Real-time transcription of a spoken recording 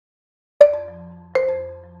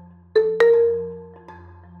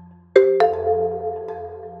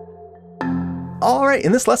All right,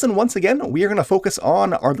 in this lesson, once again, we are going to focus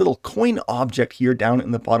on our little coin object here down in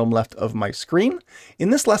the bottom left of my screen. In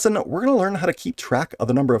this lesson, we're going to learn how to keep track of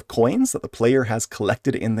the number of coins that the player has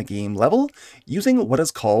collected in the game level using what is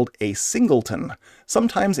called a singleton.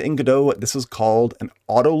 Sometimes in Godot, this is called an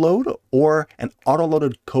autoload or an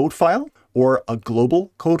autoloaded code file, or a global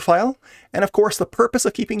code file. And of course, the purpose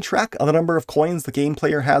of keeping track of the number of coins the game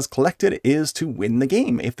player has collected is to win the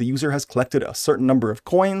game. If the user has collected a certain number of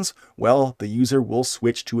coins, well, the user will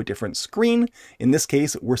switch to a different screen. In this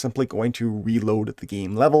case, we're simply going to reload the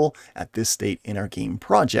game level at this state in our game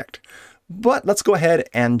project. But let's go ahead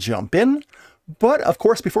and jump in. But of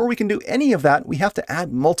course, before we can do any of that, we have to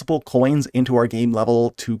add multiple coins into our game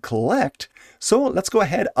level to collect. So let's go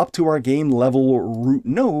ahead up to our game level root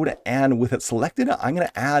node, and with it selected, I'm going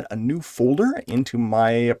to add a new folder into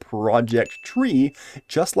my project tree,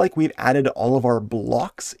 just like we've added all of our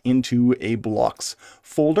blocks into a blocks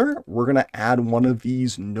folder. We're going to add one of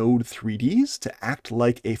these node 3Ds to act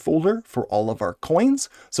like a folder for all of our coins.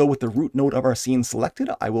 So with the root node of our scene selected,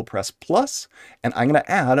 I will press plus, and I'm going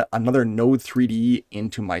to add another node 3D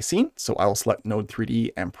into my scene. So I will select node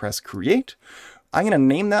 3D and press create. I'm going to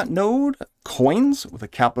name that node coins with a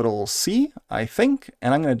capital C, I think,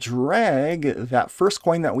 and I'm going to drag that first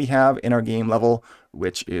coin that we have in our game level,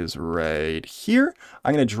 which is right here.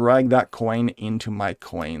 I'm going to drag that coin into my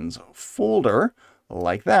coins folder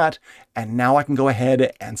like that. And now I can go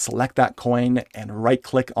ahead and select that coin and right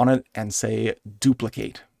click on it and say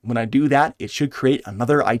duplicate. When I do that, it should create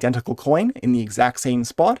another identical coin in the exact same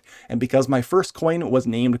spot. And because my first coin was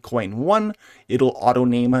named coin 1, it'll auto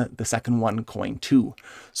name the second one coin 2.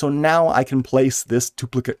 So now I can place this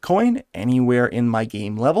duplicate coin anywhere in my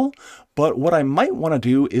game level. But what I might want to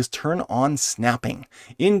do is turn on snapping.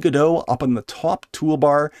 In Godot, up in the top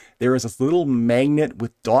toolbar, there is this little magnet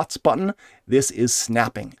with dots button. This is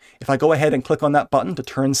snapping. If I go ahead and click on that button to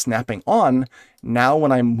turn snapping on, now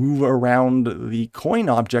when I move around the coin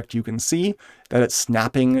object, you can see that it's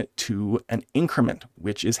snapping to an increment,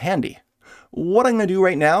 which is handy. What I'm going to do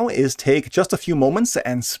right now is take just a few moments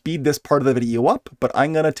and speed this part of the video up, but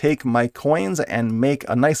I'm going to take my coins and make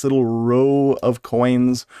a nice little row of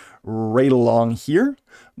coins right along here.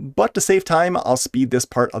 But to save time, I'll speed this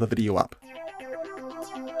part of the video up.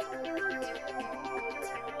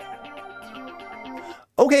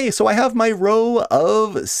 Okay, so I have my row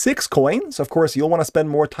of 6 coins. Of course, you'll want to spend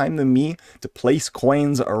more time than me to place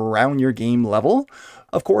coins around your game level.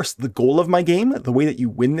 Of course, the goal of my game, the way that you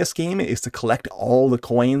win this game, is to collect all the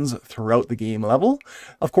coins throughout the game level.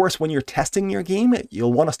 Of course, when you're testing your game,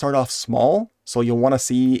 you'll want to start off small. So you'll want to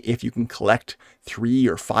see if you can collect 3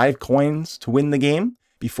 or 5 coins to win the game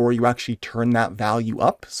before you actually turn that value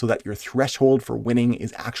up so that your threshold for winning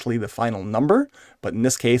is actually the final number. But in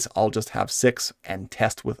this case, I'll just have 6 and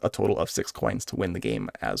test with a total of 6 coins to win the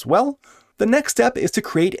game as well. The next step is to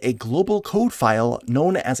create a global code file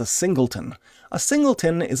known as a singleton. A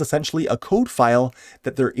singleton is essentially a code file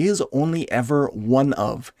that there is only ever one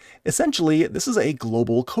of. Essentially, this is a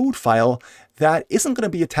global code file that isn't going to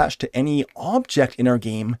be attached to any object in our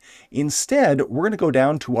game. Instead, we're going to go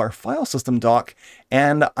down to our file system doc,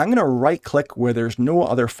 and I'm going to right click where there's no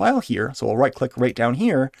other file here. So I'll right click right down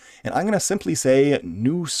here, and I'm going to simply say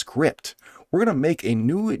new script. We're going to make a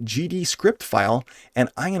new GD script file, and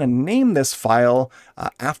I'm going to name this file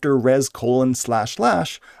after res://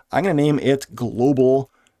 I'm going to name it global.gd.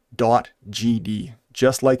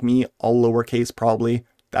 Just like me, all lowercase probably.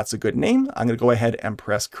 That's a good name. I'm going to go ahead and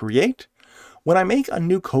press create. When I make a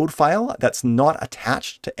new code file that's not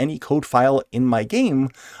attached to any code file in my game,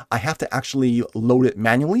 I have to actually load it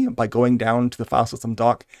manually by going down to the file system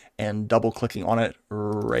doc and double clicking on it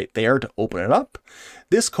right there to open it up.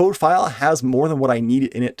 This code file has more than what I need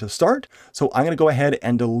in it to start, so I'm going to go ahead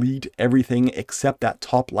and delete everything except that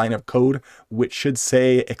top line of code, which should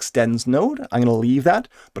say extends node. I'm going to leave that,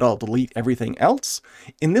 but I'll delete everything else.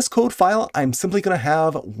 In this code file, I'm simply going to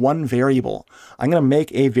have one variable. I'm going to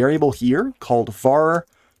make a variable here called var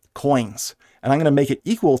coins, and I'm going to make it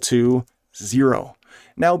equal to 0.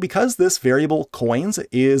 Now, because this variable coins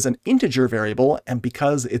is an integer variable, and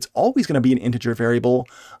because it's always going to be an integer variable,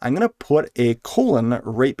 I'm going to put a colon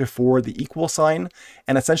right before the equal sign.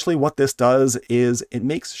 And essentially what this does is it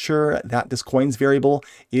makes sure that this coins variable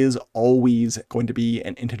is always going to be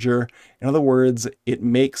an integer. In other words, it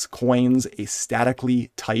makes coins a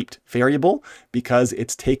statically typed variable because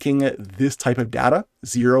it's taking this type of data.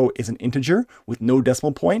 0 is an integer with no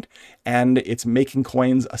decimal point, and it's making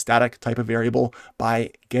coins a static type of variable by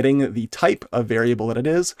getting the type of variable that it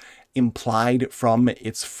is implied from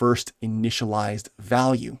its first initialized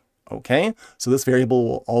value. Okay, so this variable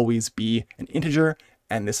will always be an integer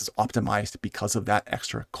and this is optimized because of that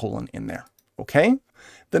extra colon in there. Okay?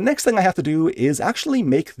 The next thing I have to do is actually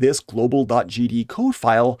make this global.gd code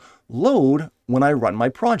file load when I run my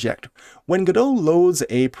project. When Godot loads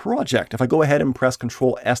a project, if I go ahead and press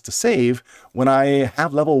Ctrl S to save, when I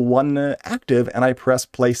have level 1 active and I press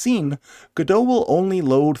play scene, Godot will only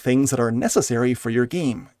load things that are necessary for your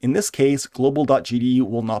game. In this case, global.gd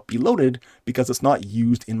will not be loaded because it's not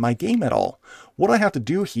used in my game at all. What I have to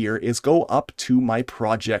do here is go up to my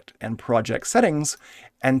project and project settings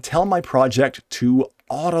and tell my project to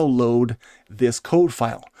auto load this code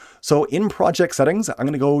file. So in project settings, I'm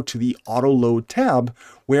going to go to the auto load tab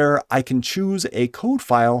where I can choose a code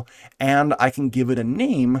file and I can give it a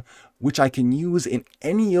name, which I can use in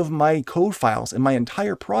any of my code files in my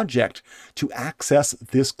entire project to access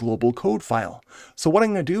this global code file. So what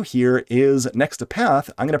I'm going to do here is next to path,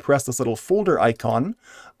 I'm going to press this little folder icon.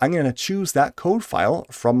 I'm going to choose that code file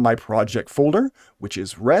from my project folder, which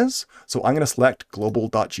is res. So I'm going to select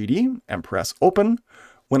global.gd and press open.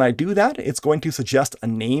 When I do that, it's going to suggest a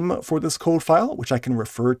name for this code file, which I can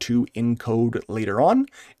refer to in code later on.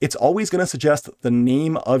 It's always going to suggest the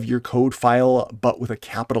name of your code file, but with a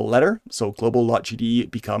capital letter. So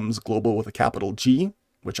global.gd becomes global with a capital G,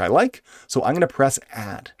 which I like. So I'm going to press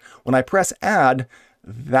add. When I press add,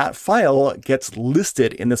 that file gets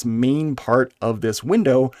listed in this main part of this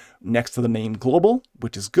window next to the name global,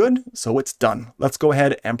 which is good. So it's done. Let's go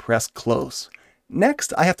ahead and press close.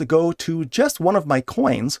 Next, I have to go to just one of my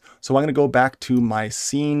coins. So I'm going to go back to my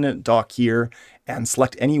scene dock here and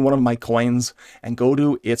select any one of my coins and go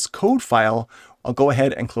to its code file. I'll go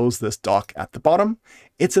ahead and close this dock at the bottom.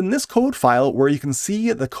 It's in this code file where you can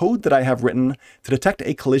see the code that I have written to detect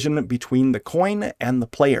a collision between the coin and the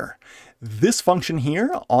player. This function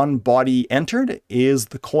here on body entered is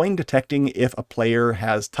the coin detecting if a player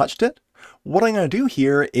has touched it. What I'm going to do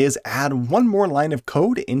here is add one more line of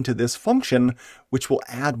code into this function, which will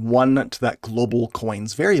add 1 to that global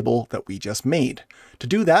coins variable that we just made. To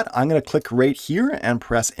do that, I'm going to click right here and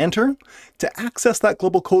press enter. To access that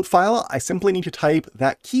global code file, I simply need to type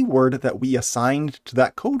that keyword that we assigned to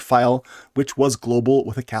that code file, which was global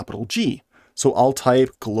with a capital G. So I'll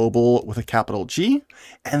type global with a capital G,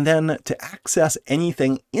 and then to access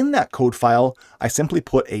anything in that code file, I simply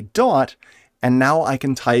put a dot. And now I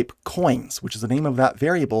can type coins, which is the name of that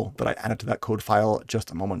variable that I added to that code file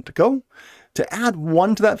just a moment ago. To add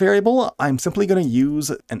 1 to that variable, I'm simply going to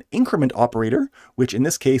use an increment operator, which in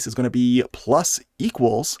this case is going to be plus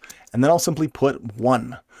equals, and then I'll simply put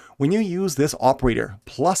 1. When you use this operator,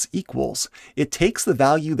 plus equals, it takes the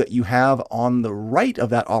value that you have on the right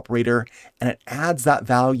of that operator and it adds that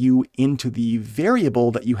value into the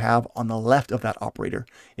variable that you have on the left of that operator.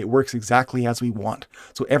 It works exactly as we want.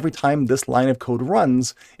 So every time this line of code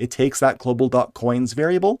runs, it takes that global.coins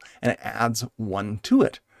variable and it adds 1 to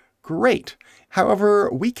it. Great. However,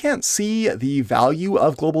 we can't see the value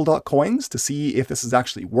of global.coins to see if this is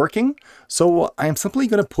actually working. So I'm simply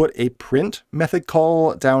going to put a print method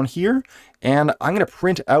call down here, and I'm going to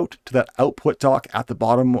print out to that output doc at the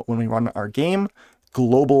bottom when we run our game,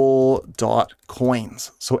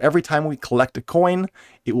 global.coins. So every time we collect a coin,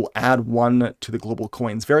 it will add 1 to the global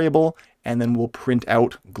coins variable, and then we'll print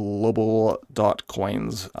out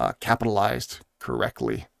global.coins capitalized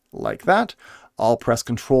correctly like that. I'll press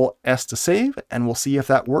Ctrl S to save, and we'll see if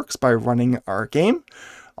that works by running our game.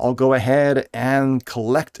 I'll go ahead and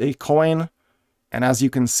collect a coin. And as you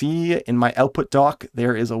can see in my output doc,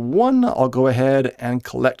 there is a 1. I'll go ahead and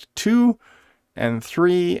collect 2 and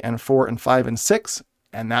 3 and 4 and 5 and 6.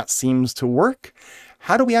 And that seems to work.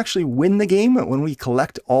 How do we actually win the game when we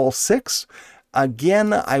collect all 6?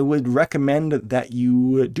 Again, I would recommend that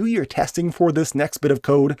you do your testing for this next bit of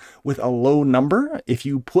code with a low number. If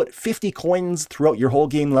you put 50 coins throughout your whole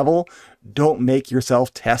game level, don't make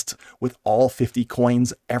yourself test with all 50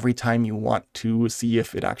 coins every time you want to see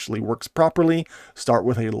if it actually works properly. Start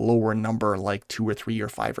with a lower number like 2 or 3 or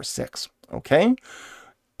 5 or 6, okay?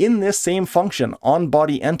 In this same function, on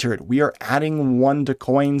body entered, we are adding 1 to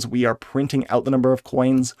coins. We are printing out the number of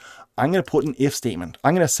coins. I'm going to put an if statement.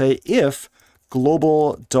 I'm going to say if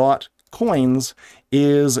global.coins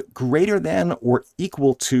is greater than or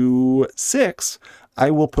equal to 6, I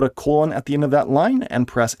will put a colon at the end of that line and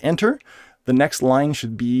press enter. The next line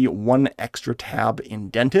should be 1 extra tab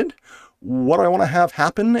indented. What do I want to have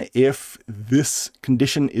happen if this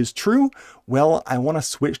condition is true? Well, I want to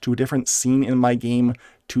switch to a different scene in my game,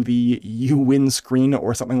 to the you win screen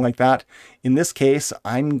or something like that. In this case,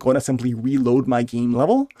 I'm going to simply reload my game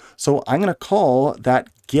level. So I'm going to call that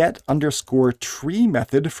get_tree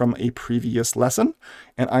method from a previous lesson.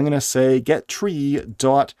 And I'm going to say get tree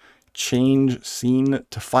dot change scene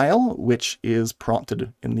to file, which is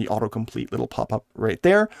prompted in the autocomplete little pop-up right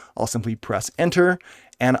there. I'll simply press enter,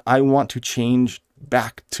 and I want to change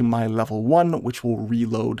back to my level 1, which will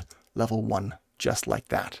reload level 1 just like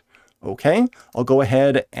that. Okay, I'll go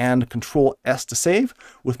ahead and Control S to save.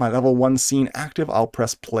 With my level 1 scene active, I'll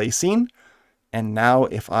press play scene. And now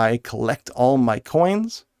if I collect all my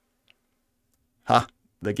coins,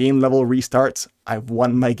 the game level restarts. I've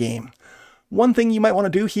won my game. One thing you might want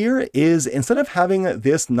to do here is, instead of having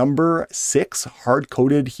this number 6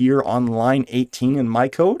 hard-coded here on line 18 in my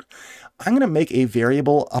code, I'm going to make a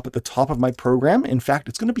variable up at the top of my program. In fact,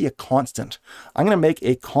 it's going to be a constant. I'm going to make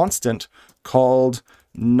a constant called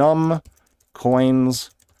num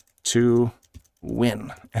coins to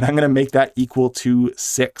win. And I'm going to make that equal to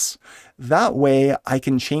 6. That way I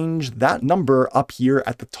can change that number up here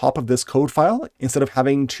at the top of this code file instead of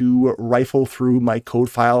having to rifle through my code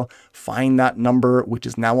file, find that number, which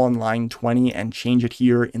is now on line 20, and change it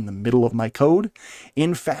here in the middle of my code.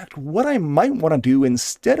 In fact, what I might want to do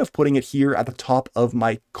instead of putting it here at the top of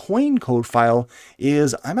my coin code file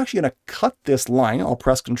is I'm actually going to cut this line. I'll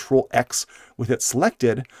press Control X with it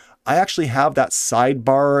selected. I actually have that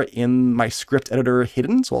sidebar in my script editor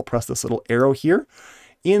hidden, so I'll press this little arrow here.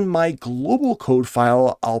 In my global code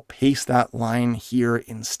file, I'll paste that line here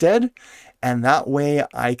instead, and that way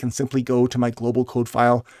I can simply go to my global code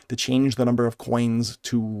file to change the number of coins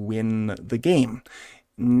to win the game.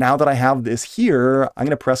 Now that I have this here, I'm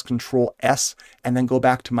going to press Control S and then go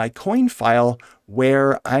back to my coin file,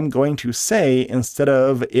 where I'm going to say, instead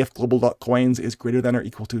of if global.coins is greater than or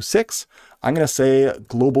equal to 6, I'm going to say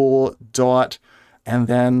global dot and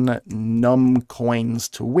then num coins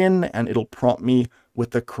to win, and it'll prompt me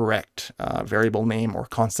with the correct variable name or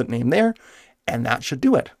constant name there, and that should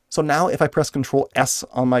do it. So now if I press Control S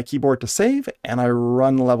on my keyboard to save and I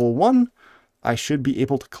run level 1, I should be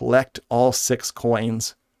able to collect all 6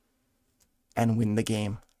 coins and win the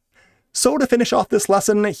game. So to finish off this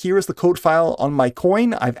lesson, here is the code file on my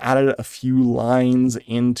coin. I've added a few lines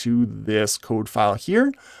into this code file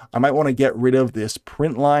here. I might want to get rid of this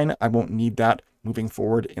print line. I won't need that moving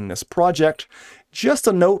forward in this project. Just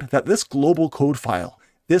a note that this global code file,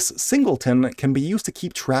 this singleton, can be used to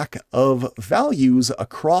keep track of values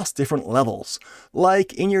across different levels.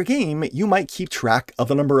 Like in your game, you might keep track of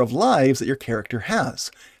the number of lives that your character has.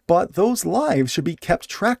 But those lives should be kept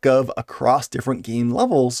track of across different game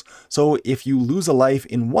levels. So if you lose a life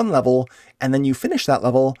in one level and then you finish that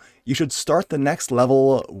level, you should start the next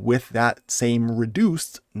level with that same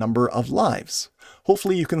reduced number of lives.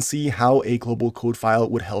 Hopefully you can see how a global code file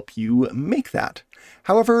would help you make that.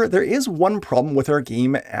 However, there is one problem with our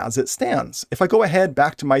game as it stands. If I go ahead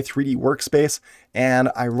back to my 3D workspace and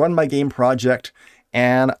I run my game project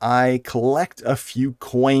and I collect a few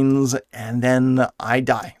coins and then I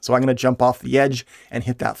die. So I'm going to jump off the edge and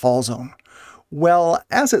hit that fall zone. Well,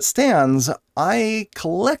 as it stands, I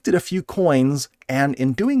collected a few coins, and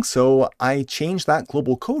in doing so, I changed that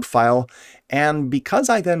global code file, and because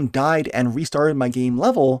I then died and restarted my game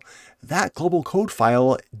level, that global code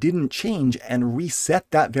file didn't change and reset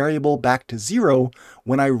that variable back to 0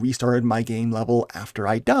 when I restarted my game level after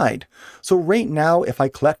I died. So right now, if I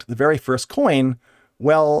collect the very first coin,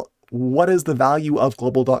 well, what is the value of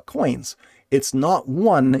global.coins? It's not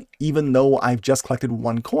 1, even though I've just collected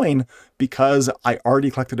 1 coin, because I already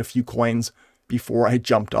collected a few coins before I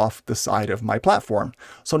jumped off the side of my platform.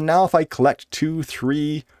 So now if I collect 2,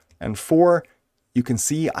 3, and 4, you can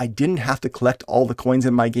see I didn't have to collect all the coins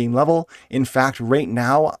in my game level. In fact, right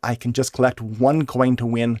now, I can just collect 1 coin to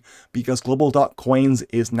win because global.coins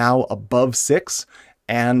is now above 6.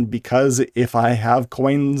 And because if I have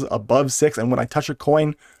coins above 6 and when I touch a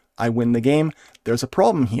coin, I win the game, there's a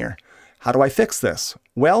problem here. How do I fix this?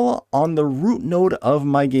 Well, on the root node of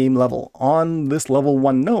my game level, on this level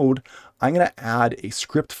 1 node, I'm going to add a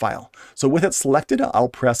script file. So with it selected, I'll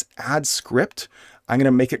press add script. I'm going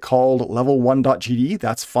to make it called level1.gd.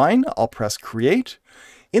 That's fine. I'll press create.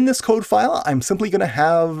 In this code file, I'm simply going to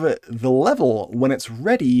have the level, when it's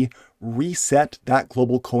ready, reset that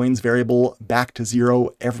global coins variable back to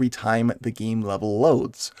 0 every time the game level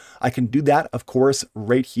loads. I can do that, of course,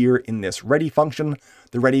 right here in this ready function.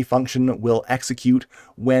 The ready function will execute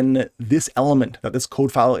when this element that this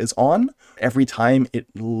code file is on every time it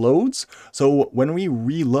loads. So when we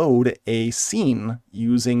reload a scene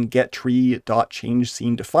using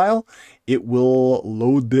getTree.changeScene to file, it will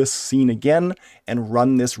load this scene again and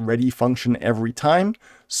run this ready function every time.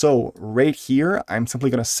 So right here, I'm simply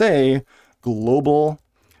going to say global.coins.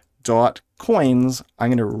 I'm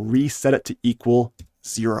going to reset it to equal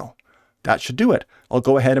 0. That should do it. I'll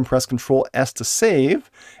go ahead and press Control S to save.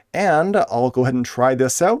 And I'll go ahead and try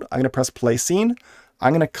this out. I'm going to press play scene.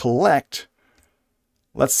 I'm going to collect,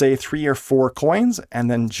 let's say 3 or 4 coins,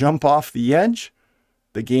 and then jump off the edge.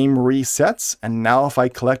 The game resets. And now if I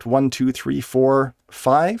collect 1, 2, 3, 4,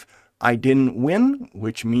 5, I didn't win,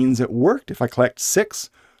 which means it worked. If I collect 6,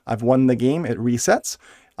 I've won the game. It resets.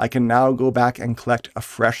 I can now go back and collect a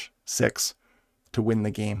fresh 6 to win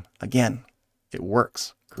the game again. It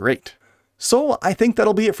works. Great. So I think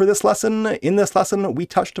that'll be it for this lesson. In this lesson, we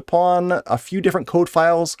touched upon a few different code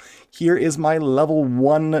files. Here is my level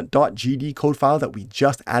 1.gd code file that we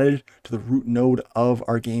just added to the root node of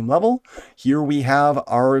our game level. Here we have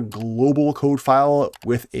our global code file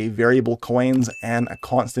with a variable coins and a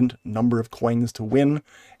constant number of coins to win.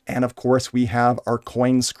 And of course, we have our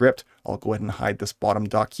coin script. I'll go ahead and hide this bottom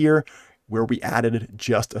doc here, where we added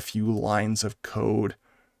just a few lines of code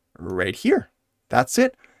right here. That's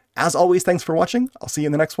it. As always, thanks for watching. I'll see you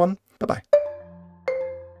in the next one. Bye-bye.